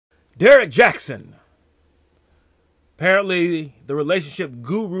Derrick Jaxn. Apparently, the relationship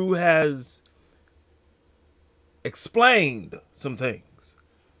guru has explained some things.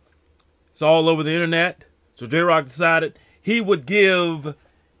 It's all over the internet. So J-Rocc decided he would give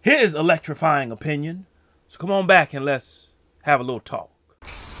his electrifying opinion. So come on back and let's have a little talk.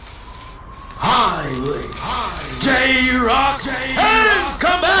 J-Rocc has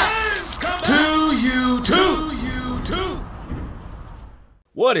come back to you too.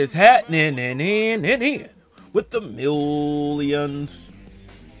 What is happening in with the millions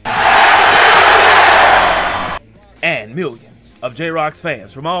and millions of J-Rocc's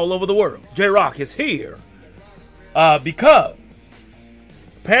fans from all over the world? J-Rocc is here because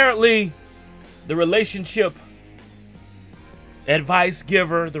apparently the relationship advice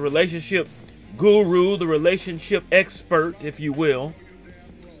giver, the relationship guru, the relationship expert, if you will,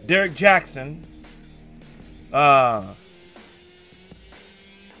 Derrick Jaxn,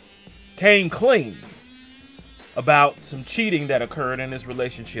 came clean about some cheating that occurred in his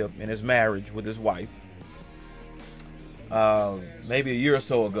relationship, in his marriage with his wife, maybe a year or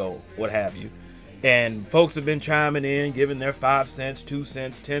so ago, what have you. And folks have been chiming in, giving their 5 cents, 2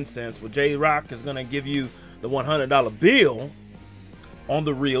 cents, 10 cents. Well, J-Rocc is going to give you the $100 bill on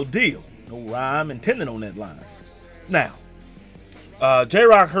the real deal. No rhyme intended on that line. Now,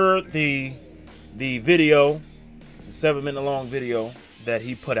 J-Rocc heard the video, the 7-minute long video that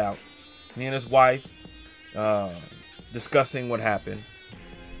he put out. Me and his wife discussing what happened.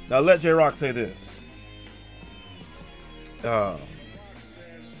 Now let J-Rocc say this.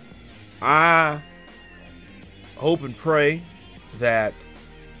 I hope and pray that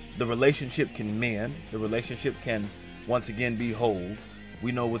the relationship can mend. The relationship can once again be whole.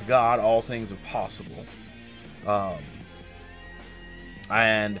 We know with God all things are possible.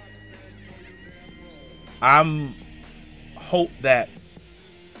 And I'm hope that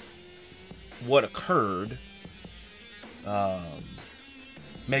what occurred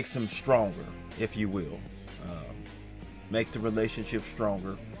makes them stronger, if you will. Makes the relationship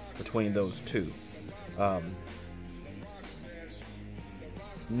stronger between those two.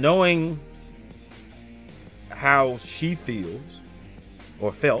 Knowing how she feels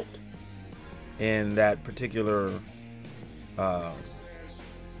or felt in that particular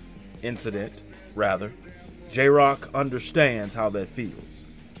incident, rather, J-Rocc understands how that feels.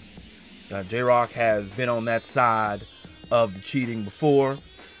 J-Rocc has been on that side of the cheating before,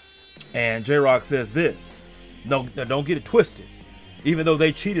 and J-Rocc says this. No, don't get it twisted. Even though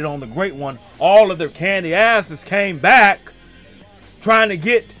they cheated on the great one, all of their candy asses came back trying to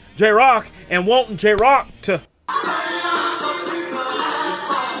get J-Rocc and wanting J-Rocc to.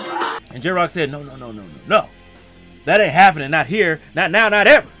 And J-Rocc said, no. That ain't happening. Not here. Not now. Not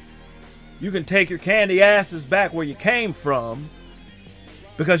ever. You can take your candy asses back where you came from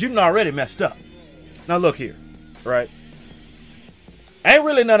because you've already messed up. Now look here, right? Ain't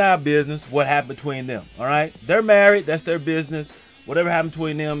really none of our business what happened between them, all right? They're married. That's their business. Whatever happened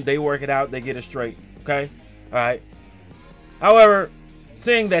between them, they work it out. They get it straight, okay? All right? However,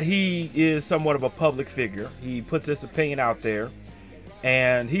 seeing that he is somewhat of a public figure, he puts this opinion out there,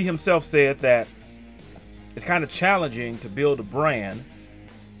 and he himself said that it's kind of challenging to build a brand,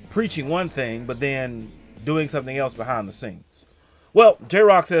 preaching one thing, but then doing something else behind the scenes. Well,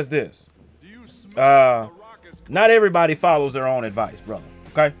 J-Rocc says this. Not everybody follows their own advice, brother,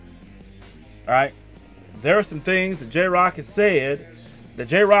 okay? All right? There are some things that J-Rocc has said that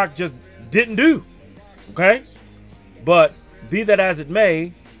J-Rocc just didn't do, okay? But be that as it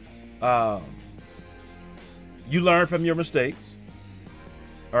may, you learn from your mistakes,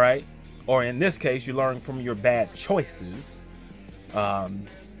 all right? Or in this case, you learn from your bad choices.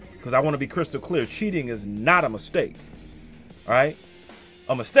 Because I want to be crystal clear, cheating is not a mistake, all right?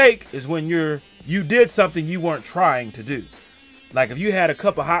 A mistake is when you did something you weren't trying to do. Like if you had a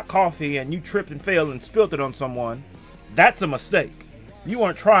cup of hot coffee and you tripped and fell and spilled it on someone, that's a mistake. You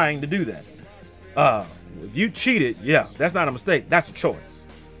weren't trying to do that. If you cheated, yeah, that's not a mistake. That's a choice.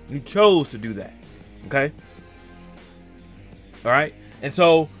 You chose to do that. Okay? All right? And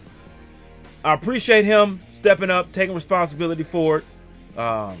so I appreciate him stepping up, taking responsibility for it.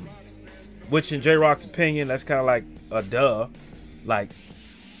 Which in J-Rocc's opinion, that's kind of like a duh. Like,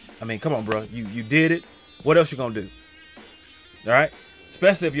 I mean, come on, bro. You did it. What else you gonna do? All right?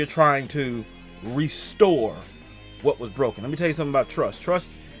 Especially if you're trying to restore what was broken. Let me tell you something about trust.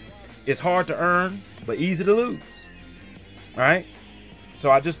 Trust is hard to earn, but easy to lose. All right? So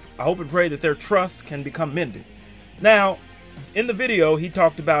I hope and pray that their trust can become mended. Now, in the video, he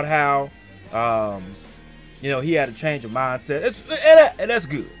talked about how, he had a change of mindset. And that's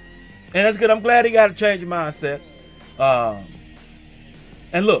good. And that's good. I'm glad he got a change of mindset.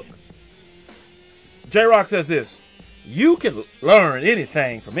 And look, J-Rocc says this: you can learn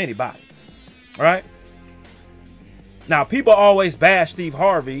anything from anybody. All right. Now, people always bash Steve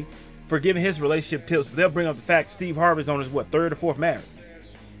Harvey for giving his relationship tips, but they'll bring up the fact Steve Harvey's on his, what, 3rd or 4th marriage.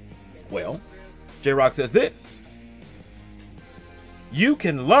 Well, J-Rocc says this: you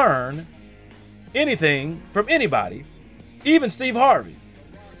can learn anything from anybody, even Steve Harvey.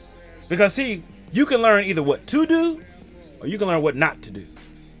 Because, see, you can learn either what to do or you can learn what not to do.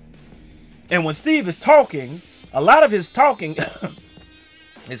 And when Steve is talking, a lot of his talking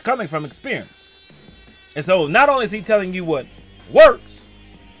is coming from experience. And so not only is he telling you what works,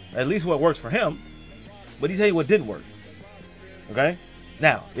 at least what works for him, but he tell you what didn't work. Okay?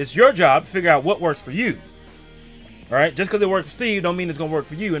 Now, it's your job to figure out what works for you. All right? Just because it works for Steve don't mean it's going to work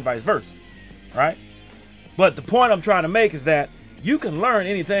for you and vice versa. All right? But the point I'm trying to make is that you can learn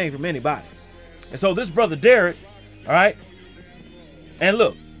anything from anybody. And so this brother Derrick, all right? And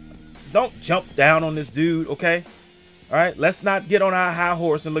look, don't jump down on this dude, okay? All right? Let's not get on our high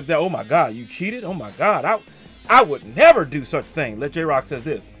horse and look down. Oh, my God, you cheated? Oh, my God, I would never do such a thing. Let J-Rocc says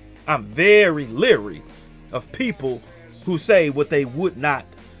this: I'm very leery of people who say what they would not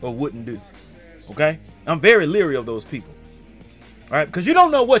or wouldn't do, okay? I'm very leery of those people, all right? Because you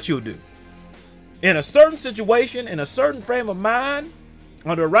don't know what you'll do. In a certain situation, in a certain frame of mind,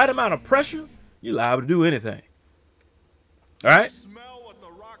 under the right amount of pressure, you're liable to do anything. All right?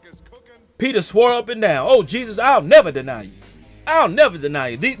 Peter swore up and down, oh, Jesus, I'll never deny you. I'll never deny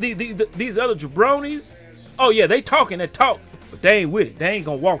you. These other jabronis, oh, yeah, they talking that talk, but they ain't with it. They ain't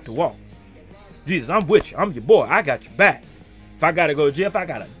going to walk the walk. Jesus, I'm with you. I'm your boy. I got your back. If I got to go to jail, if I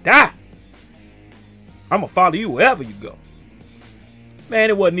got to die, I'm going to follow you wherever you go. Man,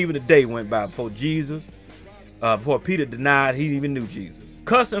 it wasn't even a day went by before before Peter denied he even knew Jesus.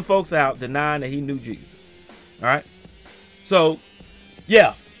 Cussing folks out, denying that he knew Jesus. All right? So,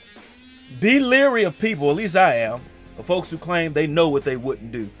 yeah. Be leery of people, at least I am, of folks who claim they know what they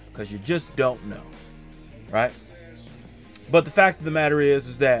wouldn't do, because you just don't know. Right? But the fact of the matter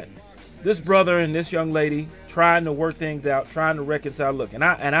is that this brother and this young lady trying to work things out, trying to reconcile. Look, and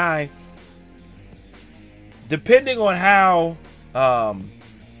I depending on how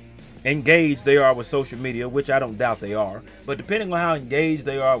engaged they are with social media, which I don't doubt they are, but depending on how engaged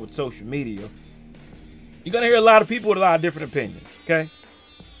they are with social media, you're going to hear a lot of people with a lot of different opinions, okay?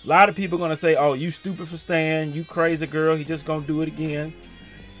 A lot of people are going to say, oh, you stupid for Stan, you crazy girl, he just going to do it again.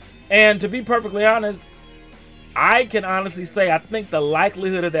 And to be perfectly honest, I can honestly say I think the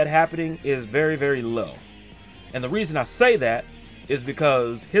likelihood of that happening is very, very low. And the reason I say that is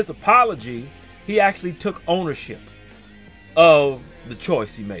because his apology, he actually took ownership of the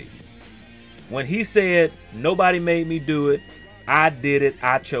choice he made. When he said, nobody made me do it, I did it,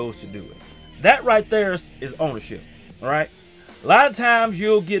 I chose to do it. That right there is ownership, all right? A lot of times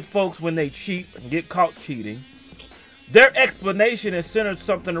you'll get folks when they cheat and get caught cheating, their explanation is centered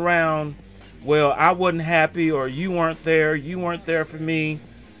something around, well, I wasn't happy, or you weren't there for me,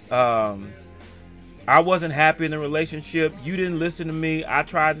 I wasn't happy in the relationship, you didn't listen to me, I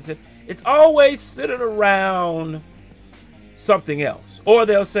tried to say. It's always centered around something else. Or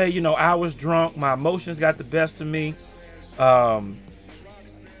they'll say, you know, I was drunk, my emotions got the best of me,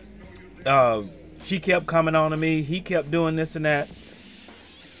 she kept coming on to me, he kept doing this and that.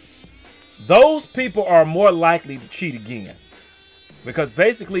 Those people are more likely to cheat again, because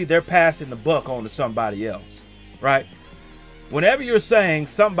basically they're passing the buck on to somebody else, right? Whenever you're saying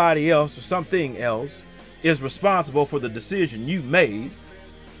somebody else or something else is responsible for the decision you made,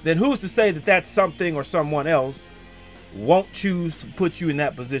 then who's to say that that something or someone else won't choose to put you in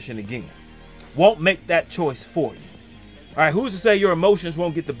that position again, won't make that choice for you? All right, who's to say your emotions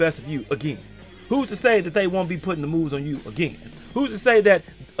won't get the best of you again? Who's to say that they won't be putting the moves on you again? Who's to say that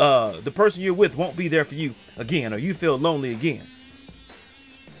the person you're with won't be there for you again, or you feel lonely again?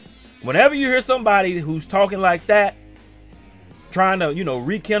 Whenever you hear somebody who's talking like that, trying to, you know,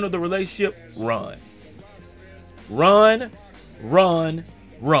 rekindle the relationship, run. Run, run,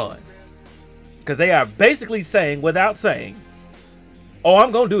 run. Because they are basically saying, without saying, oh,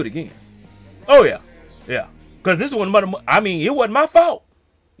 I'm going to do it again. Oh, yeah. Yeah. Because this one, I mean, it wasn't my fault.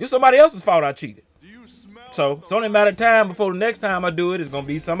 It's somebody else's fault I cheated. So it's only a matter of time before the next time I do it, it's going to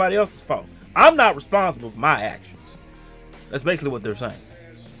be somebody else's fault. I'm not responsible for my actions. That's basically what they're saying.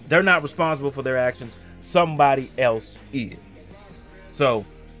 They're not responsible for their actions. Somebody else is. So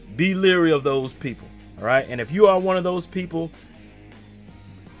be leery of those people. All right. And if you are one of those people,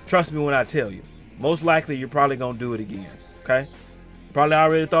 trust me when I tell you, most likely you're probably going to do it again. Okay. Probably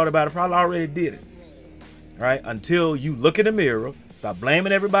already thought about it. Probably already did it. All right. Until you look in the mirror, stop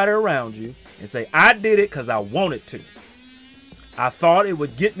blaming everybody around you and say, I did it because I wanted to. I thought it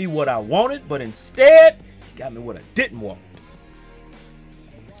would get me what I wanted, but instead, it got me what I didn't want.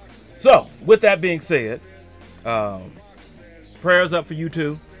 So, with that being said, prayers up for you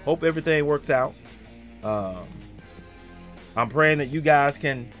too. Hope everything works out. I'm praying that you guys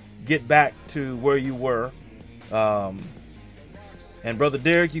can get back to where you were. And Brother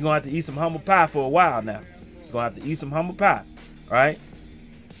Derrick, you're going to have to eat some humble pie for a while now. You're going to have to eat some humble pie, all right?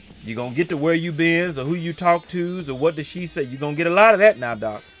 You're going to get to where you been, or who you talk to, or what does she say. You're going to get a lot of that now,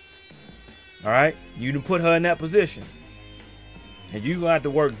 Doc. All right? You done put her in that position. And you're going to have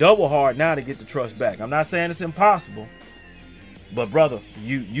to work double hard now to get the trust back. I'm not saying it's impossible. But, brother,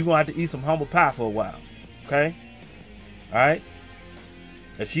 you're going to have to eat some humble pie for a while. Okay? All right?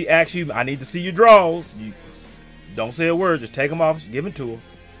 If she asks you, I need to see your drawers, you don't say a word. Just take them off. Give them to her.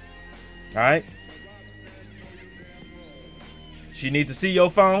 All right? She needs to see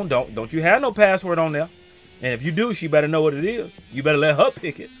your phone. Don't you have no password on there. And if you do, she better know what it is. You better let her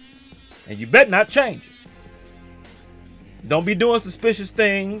pick it. And you better not change it. Don't be doing suspicious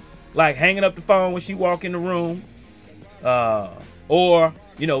things like hanging up the phone when she walk in the room. Or,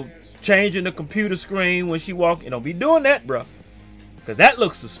 you know, changing the computer screen when she walk in. Don't be doing that, bro. Because that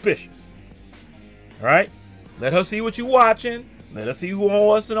looks suspicious. All right? Let her see what you're watching. Let her see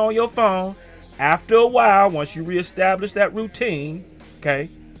what's on your phone. After a while, once you reestablish that routine, okay,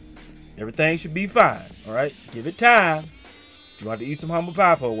 everything should be fine, all right? Give it time. You want to eat some humble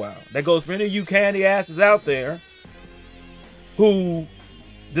pie for a while. That goes for any of you candy asses out there who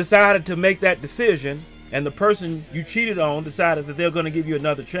decided to make that decision, and the person you cheated on decided that they're going to give you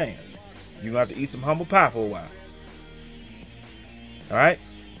another chance. You're going to have to eat some humble pie for a while. All right?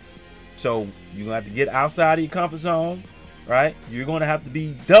 So you're going to have to get outside of your comfort zone, right? You're going to have to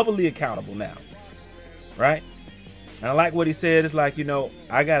be doubly accountable now, right? And I like what he said. It's like, you know,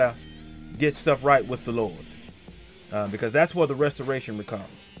 I got to get stuff right with the Lord because that's where the restoration becomes,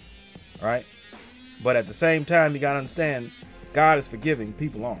 right? But at the same time, you got to understand God is forgiving,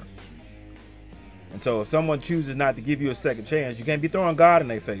 people aren't. And so if someone chooses not to give you a second chance, you can't be throwing God in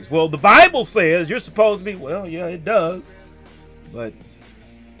their face. Well, the Bible says you're supposed to be, well, yeah, it does. But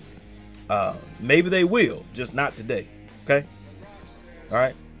maybe they will, just not today. Okay? All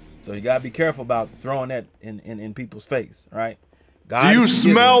right? So you got to be careful about throwing that in people's face. All right? God, do you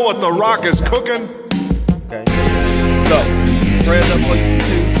smell what the rock is cooking? Okay? So, prayers up for you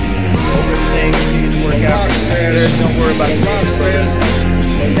too. Hope everything continues to work out. Don't worry about it. The rock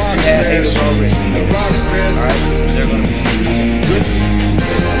says, already. the rock says, all right? They're going to be good.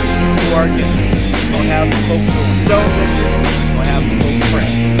 Who are you? You're going to have some folks doing shows next year. You're going to have some folks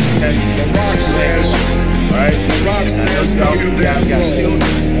praying. Okay? the rock says, all right? the rock says, y'all look at got that children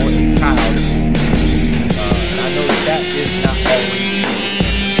roll. or some child. And I know that is not always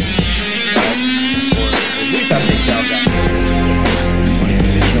right? Or at least I think y'all got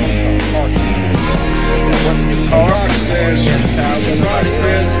The rock says, the rock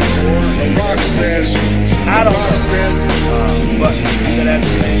says, the rock says, I don't the rock says, but you got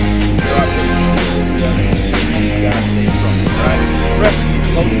everything. You gotta stay strong, right? Rest of you,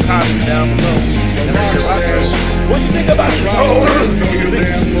 post your comments down below. the rock says, What do you think about the rock says, look at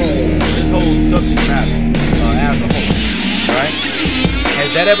that roll. this whole subject matter as a whole, right?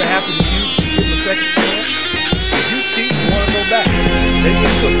 Has that ever happened to you? Give them a second chance. If you cheat, you want to go back. They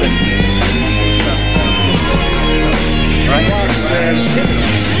give you a second chance. Right? The rock says,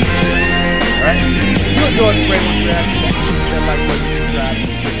 Right? If you enjoyed the great one, like what you tried.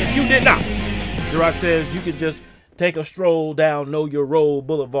 If you did not, J-Rocc says you could just take a stroll down Know Your Road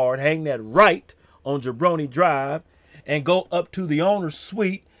Boulevard, hang that right on Jabroni Drive, and go up to the owner's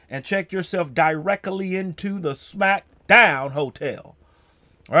suite and check yourself directly into the Smackdown Hotel.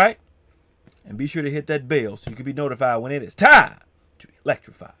 All right? And be sure to hit that bell so you can be notified when it is time to be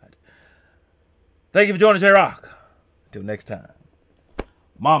electrified. Thank you for joining J-Rocc. Until next time.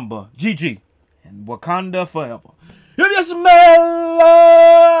 Mamba, GG, and Wakanda forever. If you smell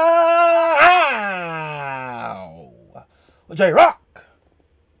J-Rocc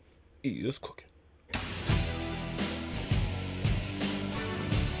is cooking.